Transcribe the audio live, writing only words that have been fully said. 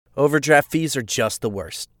Overdraft fees are just the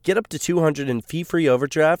worst. Get up to $200 in fee-free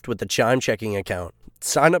overdraft with the Chime checking account.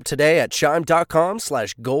 Sign up today at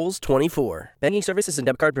chime.com/goals24. Banking services and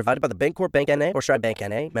debit card provided by the Bancorp Bank N.A. or Stride Bank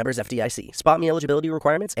N.A. Members FDIC. Spot me eligibility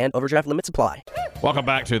requirements and overdraft limits apply. Welcome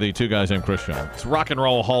back to the Two Guys Named Chris Show. It's Rock and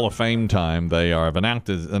Roll Hall of Fame time. They have announced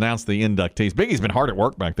the inductees. Biggie's been hard at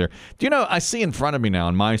work back there. Do you know, I see in front of me now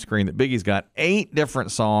on my screen that Biggie's got 8 different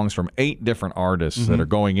songs from 8 different artists that are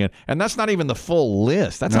going in. And that's not even the full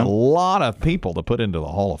list. That's a lot of people to put into the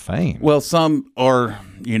Hall of Fame. Well, some are,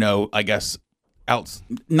 I guess,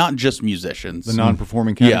 not just musicians. The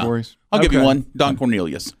non-performing categories? Yeah. I'll give you one. Don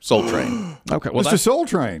Cornelius, Soul Train. Okay, well, Mr. Soul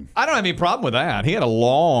Train. I don't have any problem with that. He had a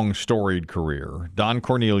long, storied career. Don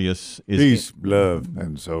Cornelius is... Peace, love,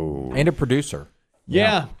 and soul. And a producer.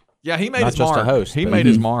 Yeah, he made Not his mark. just a host. He made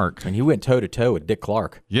his mark. And he went toe-to-toe with Dick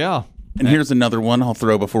Clark. Yeah. And here's another one I'll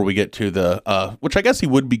throw before we get to the, which I guess he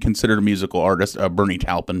would be considered a musical artist, Bernie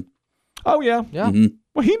Taupin. Oh, yeah. Yeah. Mm-hmm.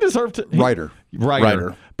 Well, he deserved to... Writer.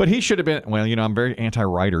 But he should have been... Well, I'm very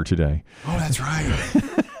anti-writer today. Oh, that's right.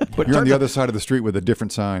 But You're on the other side of the street with a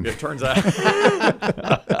different sign. It turns out...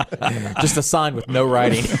 Just a sign with no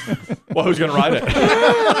writing. Well, who's going to write it?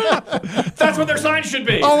 That's what their sign should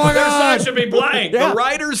be. Oh, my Their God. sign should be blank. Yeah. The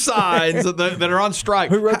writer's signs that are on strike.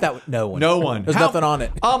 Who wrote that? No one. No one. There's nothing on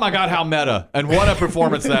it. Oh, my God, how meta. And what a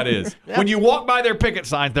performance that is. When you walk by their picket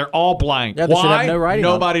signs, they're all blank. Yeah, they should Why? have no writing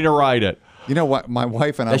on Nobody to write it. You know what? My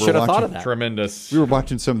wife and I They were should have thought watching. of that. Tremendous. We were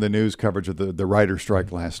watching some of the news coverage of the writer's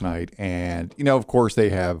strike last night. And, of course, they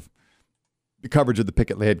have the coverage of the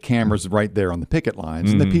picket. They had cameras right there on the picket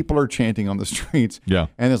lines. And the people are chanting on the streets. Yeah.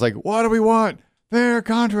 And it's like, what do we want? Their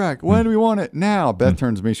contract. When do we want it? Now. Beth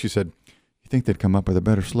turns to me. She said, you think they'd come up with a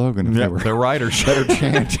better slogan if they were they're writers. better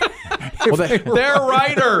chant? Well, They're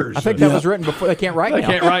writers. I think that was written before. They can't write They now.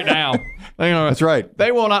 can't write now. That's right.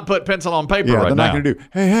 They will not put pencil on paper Yeah, right they're now. not going to do,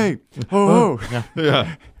 hey, oh.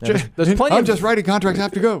 Yeah. There's plenty I'm of, just writing contracts. I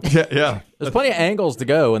have to go. Yeah. there's plenty of angles to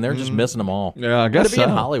go, and they're just missing them all. Yeah, I guess Gotta be in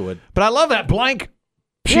so. Hollywood. But I love that blank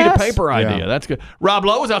sheet of Yes. paper idea. Yeah. That's good. Rob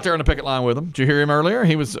Lowe was out there on the picket line with him. Did you hear him earlier?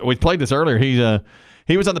 We played this earlier. He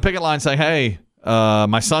was on the picket line saying, hey,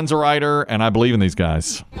 my son's a writer, and I believe in these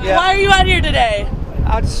guys. Yeah. Why are you out here today?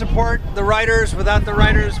 Out to support the writers. Without the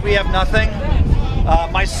writers, we have nothing.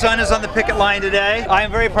 My son is on the picket line today. I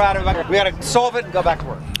am very proud of it. We got to solve it and go back to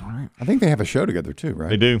work. I think they have a show together too, right?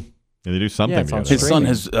 They do. Yeah, they do something Yeah, it's on together.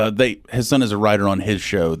 His son is a writer on his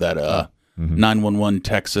show that 911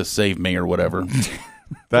 Texas Save Me or whatever.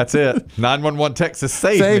 That's it. 911 Texas,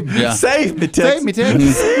 save me. Yeah. Save me, Texas. Save me,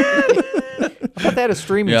 Texas. I thought they had a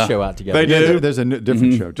streaming show out together. They do. There's a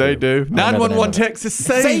different show too. They do. 911 Texas,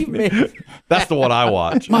 save me. That's the one I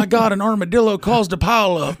watch. My God, an armadillo caused a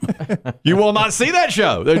pile up. You will not see that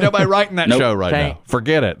show. There's nobody writing that show right Dang. now.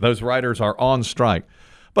 Forget it. Those writers are on strike.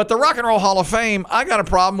 But the Rock and Roll Hall of Fame, I got a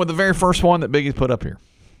problem with the very first one that Biggie's put up here.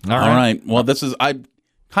 All right. Well, this is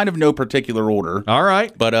kind of no particular order. All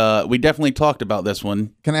right. But we definitely talked about this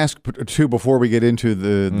one. Can I ask two before we get into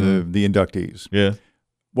the inductees? Yeah.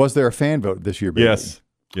 Was there a fan vote this year? Baby? Yes.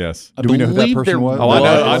 Do we know who that believe person there was? Oh,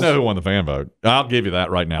 I know who won the fan vote. I'll give you that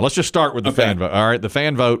right now. Let's just start with the fan vote. All right. The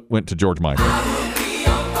fan vote went to George Michael. You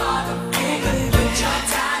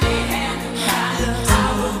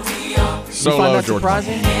Solo find that George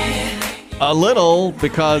surprising? A little,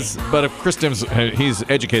 but if Chris Timms, he's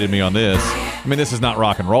educated me on this. I mean, this is not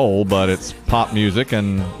rock and roll, but it's pop music,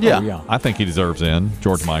 and Yeah. I think he deserves in,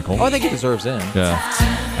 George Michael. Oh, I think he deserves in. Yeah.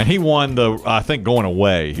 And he won I think going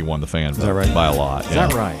away, he won the fan vote that right? by a lot. Is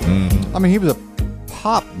that right? I mean, he was a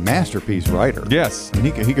pop masterpiece writer. Yes. I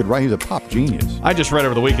mean, he could write. He was a pop genius. I just read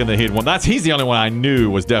over the weekend that he had won. He's the only one I knew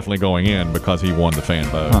was definitely going in because he won the fan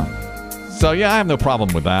vote. So, yeah, I have no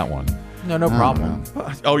problem with that one. No problem.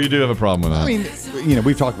 Oh, you do have a problem with that? I mean,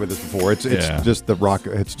 we've talked about this before. It's just the rock.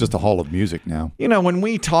 It's just a hall of music now. When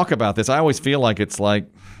we talk about this, I always feel like it's like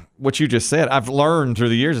what you just said. I've learned through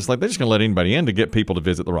the years, it's like they're just going to let anybody in to get people to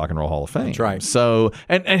visit the Rock and Roll Hall of Fame. That's right. So,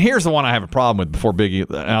 and here's the one I have a problem with before Biggie,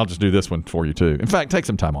 and I'll just do this one for you, too. In fact, take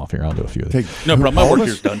some time off here. I'll do a few of these. No problem. My all of work us?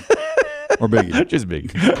 here's done. Or Biggie. Just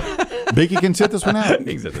Biggie. Biggie can sit this one out.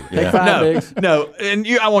 Take 5, Biggs. No, and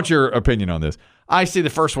I want your opinion on this. I see the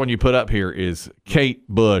first one you put up here is Kate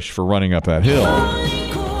Bush for running up that hill.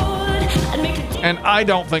 And I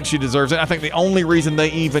don't think she deserves it. I think the only reason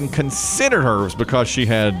they even considered her was because she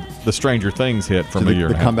had the Stranger Things hit from a year The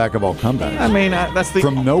and a half. comeback of all comebacks. I mean, that's the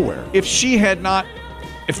From nowhere. If they had not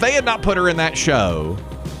put her in that show,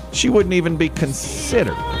 she wouldn't even be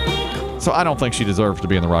considered. So I don't think she deserves to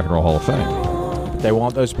be in the Rock and Roll Hall of Fame. They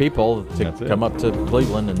want those people to That's it. come up to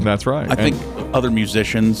Cleveland. And That's right. I think other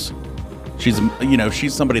musicians, she's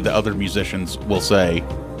somebody that other musicians will say,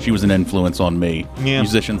 she was an influence on me. Yeah.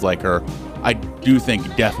 Musicians like her. I do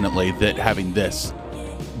think definitely that having this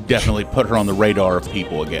definitely put her on the radar of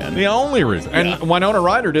people again. The only reason. And Winona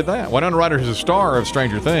Ryder did that. Winona Ryder, who's a star of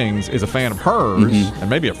Stranger Things, is a fan of hers and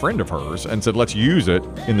maybe a friend of hers and said, let's use it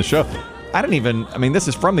in the show. This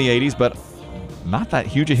is from the 80s, but not that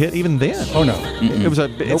huge a hit even then. Oh no,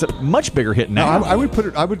 It's a much bigger hit now. No, I would put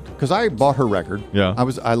it. Because I bought her record. Yeah.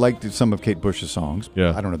 I liked some of Kate Bush's songs.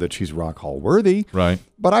 Yeah. I don't know that she's Rock Hall worthy. Right.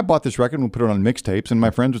 But I bought this record and we put it on mixtapes, and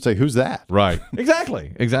my friends would say, "Who's that?" Right.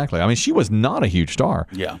 Exactly. I mean, she was not a huge star.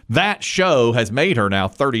 Yeah. That show has made her now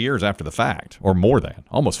 30 years after the fact, or more than,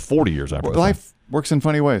 almost 40 years after the fact. Life works in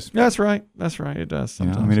funny ways. That's right. It does You know,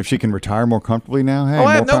 sometimes. I mean, if she can retire more comfortably now, hey,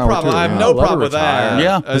 I have more no power problem. to her, I have yeah. no Let her problem with that.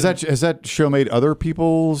 retire. Yeah. Has that show made other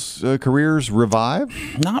people's careers revive?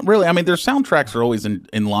 Not really. I mean, their soundtracks are always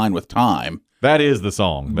in line with time. That is the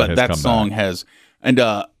song. But has that come song back. has, and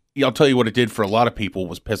I'll tell you what it did for a lot of people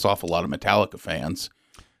was piss off a lot of Metallica fans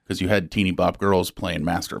because you had Teeny Bop Girls playing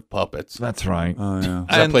Master of Puppets. That's right. Oh yeah.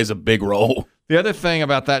 That plays a big role. The other thing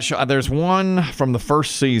about that show, there's one from the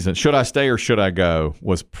first season, Should I Stay or Should I Go,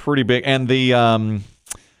 was pretty big. And the,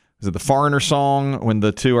 is it the Foreigner song when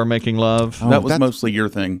the two are making love? That was that's- mostly your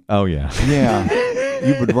thing. Oh, yeah. Yeah.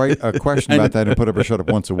 You would write a question about that and put up or shut up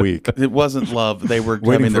once a week. It wasn't love. They were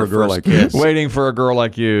Waiting having for their a girl first like you. kiss. Waiting for a girl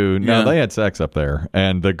like you. No, Yeah. they had sex up there.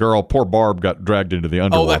 And the girl, poor Barb, got dragged into the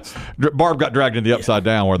underworld. Barb got dragged into the Upside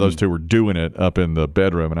Down where those two were doing it up in the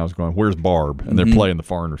bedroom. And I was going, where's Barb? And they're playing the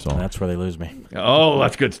Foreigner song. That's where they lose me. Oh,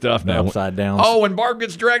 that's good stuff now. Upside Down. Oh, when Barb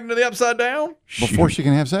gets dragged into the Upside Down? Before she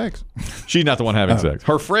can have sex. She's not the one having sex.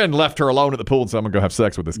 Her friend left her alone at the pool and said, I'm going to go have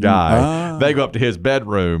sex with this guy. They go up to his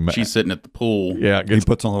bedroom. She's sitting at the pool. Yeah, He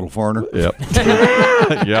puts on a little foreigner. Yep.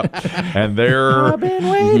 Yep. And they're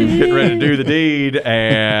getting ready to do the deed,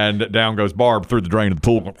 and down goes Barb through the drain of the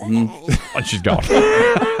pool. And she's gone.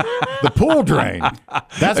 The pool drain.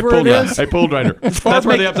 That's where Pool it drain. is. A pool drainer. That's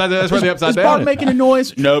where the upside Is down Barb is. making a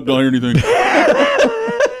noise? Nope, don't hear anything.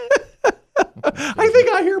 I think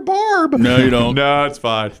I hear Barb. No, you don't. No, it's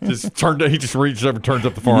fine. He just reaches over and turns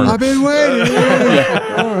up the foreigner. I've been waiting.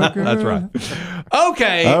 That's right.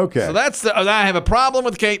 Okay. Okay. So that's I have a problem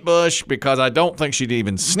with Kate Bush because I don't think she'd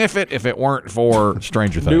even sniff it if it weren't for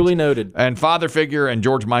Stranger Things. Duly noted. And Father Figure and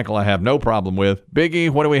George Michael I have no problem with. Biggie,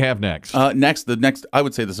 what do we have next? The next, I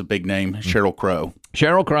would say this is a big name, Sheryl Crow.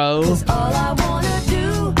 Sheryl Crow. All I wanna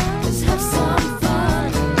do is have some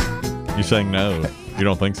fun. You saying no. You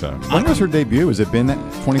don't think so? When was her debut? Has it been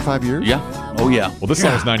 25 years? Yeah. Oh, yeah. Well, this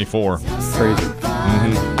song was 94. Crazy.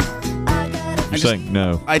 You're saying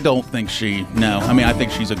no. I don't think no. I mean, I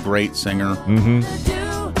think she's a great singer. Mm-hmm.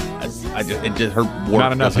 Her work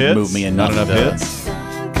Not enough doesn't hits? move me Not enough. enough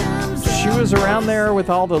hits? She was around there with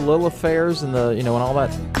all the Lilith Fairs and and all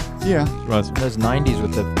that, Yeah. Was. those 90s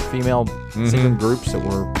with the female singing groups that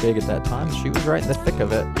were big at that time. She was right in the thick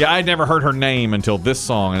of it. Yeah, I'd never heard her name until this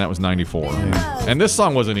song, and that was 94. And this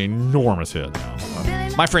song was an enormous hit.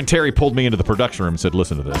 My friend Terry pulled me into the production room and said,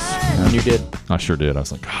 listen to this. And you did. I sure did. I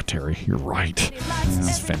was like, God, Terry, you're right. This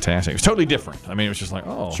is fantastic. It was totally different. I mean, it was just like,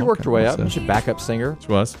 oh. She worked her way what's up. this? She's a backup singer. She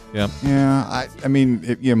was, yeah. Yeah. I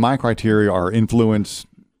mean, my criteria are influence,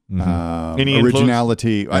 Any influence?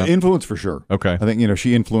 originality, influence for sure. Okay. I think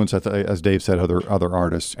she influenced, as Dave said, other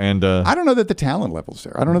artists. And I don't know that the talent level's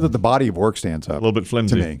there. I don't know that the body of work stands up. a little bit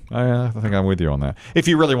flimsy. to me. I think I'm with you on that. If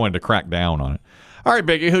you really wanted to crack down on it. All right,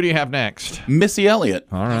 Biggie, who do you have next? Missy Elliott.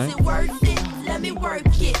 All right. Is it worth it? Let me work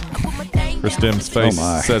it. I put my thing Chris down. Dim's face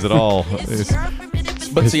my. says it all.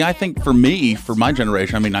 But see, I think for my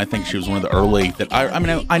generation, I mean, I think she was one of the early that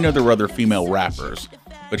I know there were other female rappers,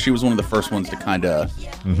 but she was one of the first ones to kind of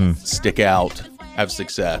stick out, have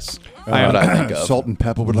success. What I think of. Salt and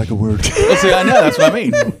pepper would like a word. Well, see, I know that's what I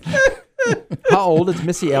mean. How old is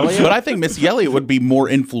Missy Elliott? But I think Missy Elliott would be more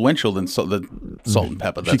influential than Salt and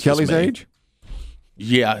Pepper. She That's just Kelly's me. age?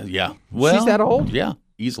 Yeah. Well, She's that old? Yeah,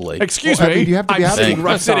 easily. Excuse Well, I me. mean, you have to be I'm out sitting, there.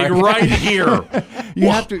 I'm sitting right here.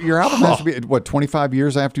 Your album has to be, 25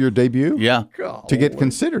 years after your debut? Yeah. To get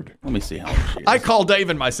considered. Let me see how old she is. I call Dave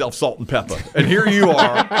and myself Salt and Pepper, and here you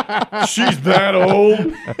are. She's that old.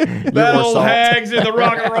 That more old salt. hag's in the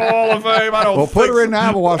Rock and Roll Hall of Fame. I don't Well, put think her in the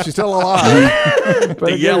album while she's still alive.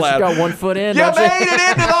 But again, yell she's at got 1 foot in. You don't she? made it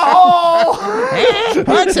into the hall.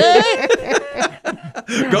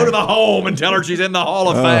 Go to the home and tell her she's in the Hall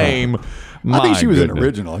of Fame. I think My she was an goodness.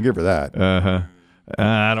 original. I'll give her that.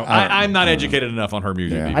 I'm not educated enough on her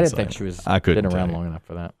music. Yeah. to I didn't say think it. she was I couldn't been around tell you. long enough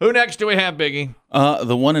for that. Who next do we have, Biggie?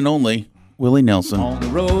 The one and only Willie Nelson. On the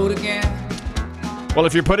road again. Well,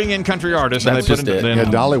 if you're putting in country artists, and That's they put just in, it. then, Yeah,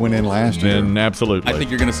 Dolly went in last year. then absolutely. I think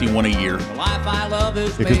you're going to see one a year.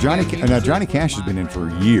 Because Johnny Cash has been in for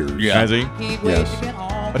years. Yeah. Has he? Yes.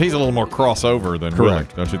 But he's a little more crossover than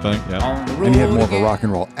Correct. Willie, don't you think? Yeah. And he had more of a rock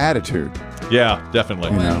and roll attitude. Yeah,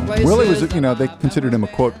 definitely. You know, Willie was, they considered him a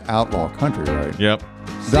quote outlaw country, right? Yep.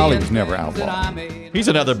 Dolly was never outlaw. He's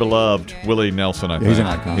another beloved Willie Nelson, I think. He's an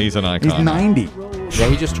icon. He's an icon. He's 90. Yeah,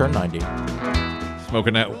 he just turned 90.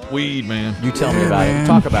 Smoking that weed, man. You tell me about it.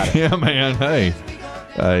 Talk about it. Yeah, man. Hey.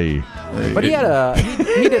 But he had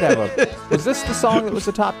he did have a. Was this the song that was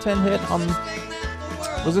the top 10 hit on?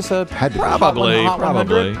 Was this a Had to be. Probably. Hot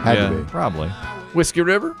 100? Had to yeah, be. Probably. Whiskey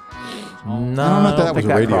River? No, I don't know if that was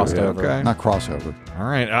think a radio crossed hit. over. Okay. Not crossover. All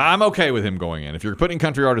right. I'm okay with him going in. If you're putting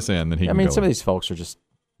country artists in, then he I can mean, go some of in. these folks are just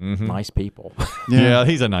nice people. Yeah,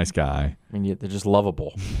 he's a nice guy. I mean, they're just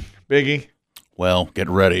lovable. Biggie? Well, get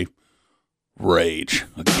ready. Rage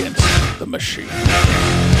Against the Machine.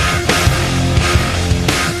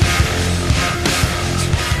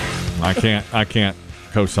 I can't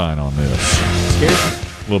co-sign on this. Scary.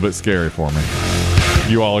 A little bit scary for me.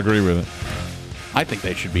 You all agree with it? I think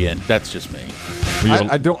they should be in. That's just me.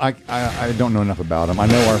 I don't know enough about him. I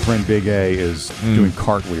know our friend Big A is doing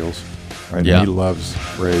cartwheels. Right? Yeah. And he loves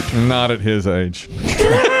Rage. Not at his age.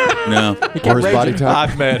 No. Or his body type.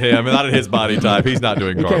 I've met him. Not at his body type. He's not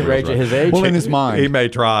doing He can't cartwheels. rage right? at his age. Well, in his mind. He may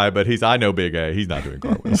try, but I know Big A. He's not doing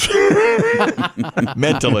cartwheels.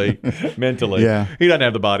 Mentally. Yeah. He doesn't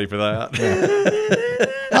have the body for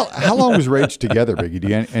that. How long was Rage together, Biggie? Do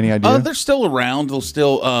you have any idea? They're still around. They'll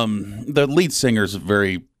still. The lead singer's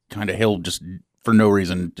very kind of. He'll just for no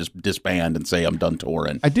reason just disband and say I'm done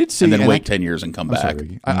touring. I did see, and then and wait 10 years and come I'm back.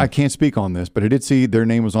 sorry, I can't speak on this, but I did see their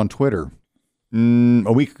name was on Twitter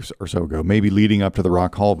a week or so ago, maybe leading up to the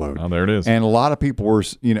Rock Hall vote. Oh, there it is. And a lot of people were,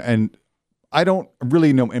 and I don't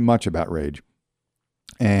really know much about Rage,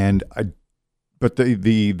 but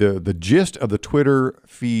the gist of the Twitter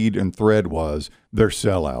feed and thread was they're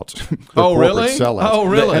sellouts. They're Oh, corporate really? Sellouts. Oh,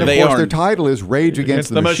 really? And of They course, are- their title is Rage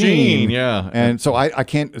Against the Machine. Yeah. And so I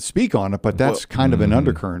can't speak on it, but that's kind of an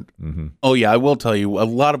undercurrent. Oh yeah, I will tell you a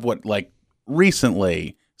lot of what like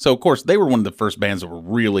recently. So of course they were one of the first bands that were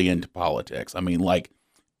really into politics. I mean, like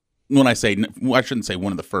when I say, I shouldn't say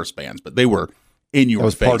one of the first bands, but they were in your That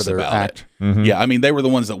was face part of their about act. it. Yeah, I mean they were the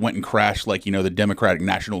ones that went and crashed like the Democratic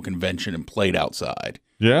National Convention and played outside.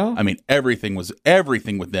 Yeah. I mean everything with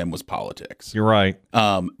them was politics. You're right.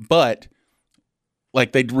 But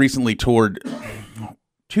like they recently toured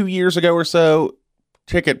 2 years ago or so,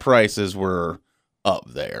 ticket prices were up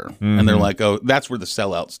there, and they're like, oh, that's where the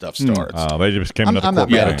sellout stuff starts. They just came I'm into the not mad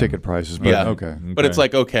corporate at thing. ticket prices, but Yeah. okay. But it's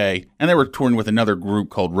like, okay. And they were touring with another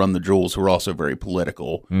group called Run the Jewels, who were also very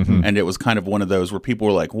political. And it was kind of one of those where people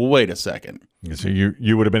were like, well, wait a second. So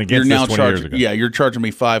you would have been You're against now this 20 years charging, ago. yeah, you're charging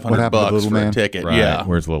me What happened to $500 Little for Man? a ticket. Right. Yeah.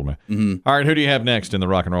 Where's Little Man? All right, who do you have next in the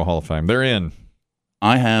Rock and Roll Hall of Fame? They're in.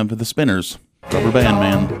 I have the Spinners, Rubber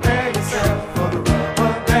Band Man.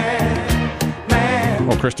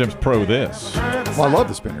 Well, Chris Tim's pro this. Well, I love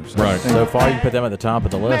the Spinners. Right. So far, you put them at the top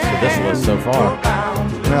of the list, or this list so far.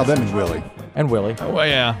 Well, them and Willie. And Willie. Well,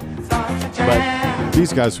 yeah. But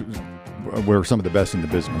These guys were some of the best in the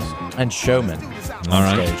business. and Showman All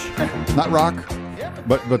on right. stage. Not rock,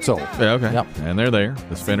 but soul. Yeah, okay. Yep. And they're there.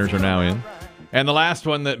 The Spinners are now in. And the last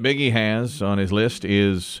one that Biggie has on his list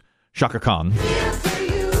is Shaka Khan.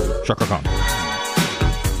 Shaka Khan.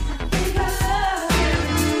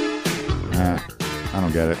 I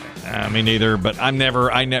don't get it. Me neither, but I'm so...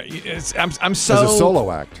 As a solo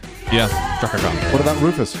act. Yeah, Shaka Khan. What about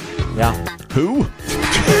Rufus? Yeah. Who?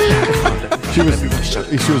 She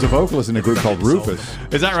was a vocalist in a group called Rufus.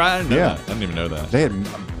 Is that right? I didn't know Yeah. that. I didn't even know that. They had,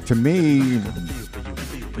 to me,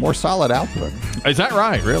 more solid output. Is that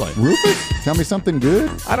right? Really? Rufus? Tell me something good.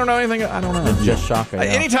 I don't know anything. I don't know. Just Shaka. Yeah.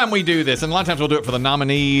 Anytime we do this, and a lot of times we'll do it for the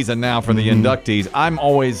nominees and now for the inductees, I'm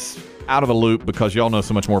always out of the loop because y'all know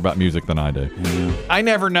so much more about music than I do. I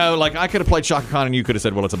never know. Like, I could have played Shaka Khan and you could have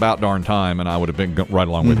said, well, it's about darn time, and I would have been right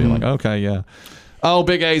along with you. Like, okay, yeah. Oh,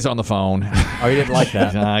 Big A's on the phone. Oh, you didn't like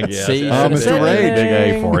that? I guess. See, Oh, you Mr. should've Ray, said Big A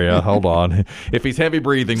anything. for you. Hold on. If he's heavy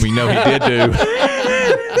breathing, we know he did do.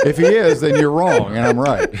 If he is, then you're wrong, and I'm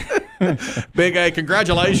right. Big A,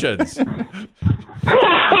 congratulations.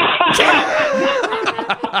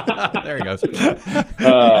 There he goes.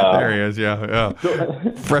 There he is. Yeah.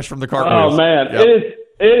 Fresh from the cartwheels. Oh man, Yep.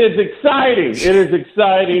 it is exciting. It is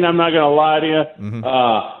exciting. I'm not going to lie to you.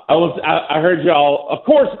 I heard y'all. Of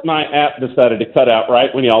course, my app decided to cut out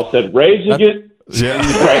right when y'all said Rage Against Yeah.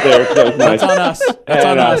 right there. So it's nice. That's on us. That's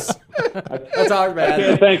on And, us. That's our I bad.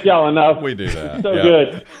 can't thank y'all enough. We do that. So Yeah.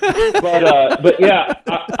 good. But yeah,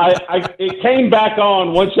 it came back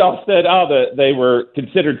on once y'all said, that they were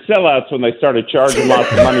considered sellouts when they started charging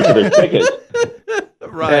lots of money for their tickets.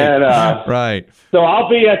 Right. And Right. so I'll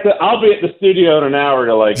be at the studio in an hour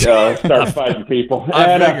to start fighting people. I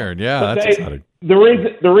And, figured. Yeah, but that's exciting. The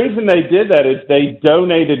reason they did that is they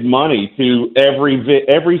donated money to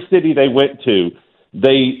every city they went to.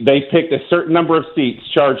 They picked a certain number of seats,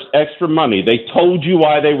 charged extra money. They told you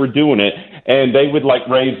why they were doing it, and they would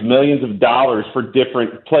raise millions of dollars for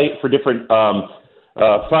different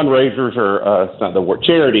fundraisers or it's not the word,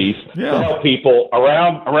 charities to help people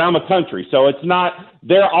around the country. So it's not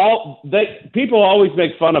people always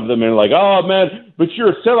make fun of them and oh man, but you're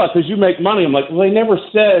a sellout because you make money. I'm like, well, they never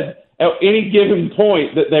said at any given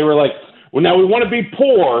point that they were well, now we want to be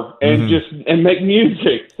poor and and make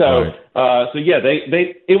music. So, so yeah,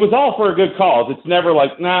 it was all for a good cause. It's never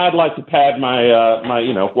I'd like to pad my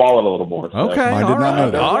wallet a little more. So. Okay. I did not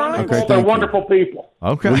know that. All right. Okay, They're thank you. wonderful people.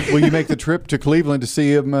 Okay. Will you make the trip to Cleveland to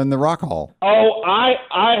see him in the Rock Hall? Oh,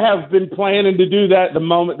 I have been planning to do that the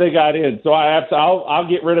moment they got in. So I'll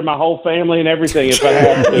get rid of my whole family and everything if I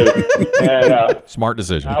have to. And Smart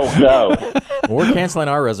decision. I will go. We're canceling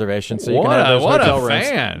our reservation, so you can What have a, those what hotel a rooms.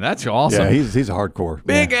 fan. That's awesome. Yeah, he's a hardcore.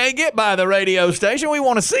 Big Yeah. A, get by the radio station. We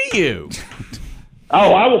want to see you.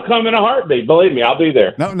 Oh, I will come in a heartbeat. Believe me, I'll be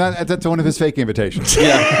there. No, that's one of his fake invitations.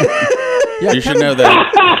 Yeah, you should know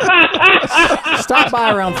that. Stop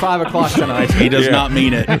by around 5 o'clock tonight. He does not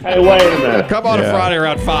mean it. Hey, wait a minute. Come on a Friday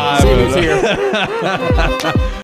around 5. See who's here.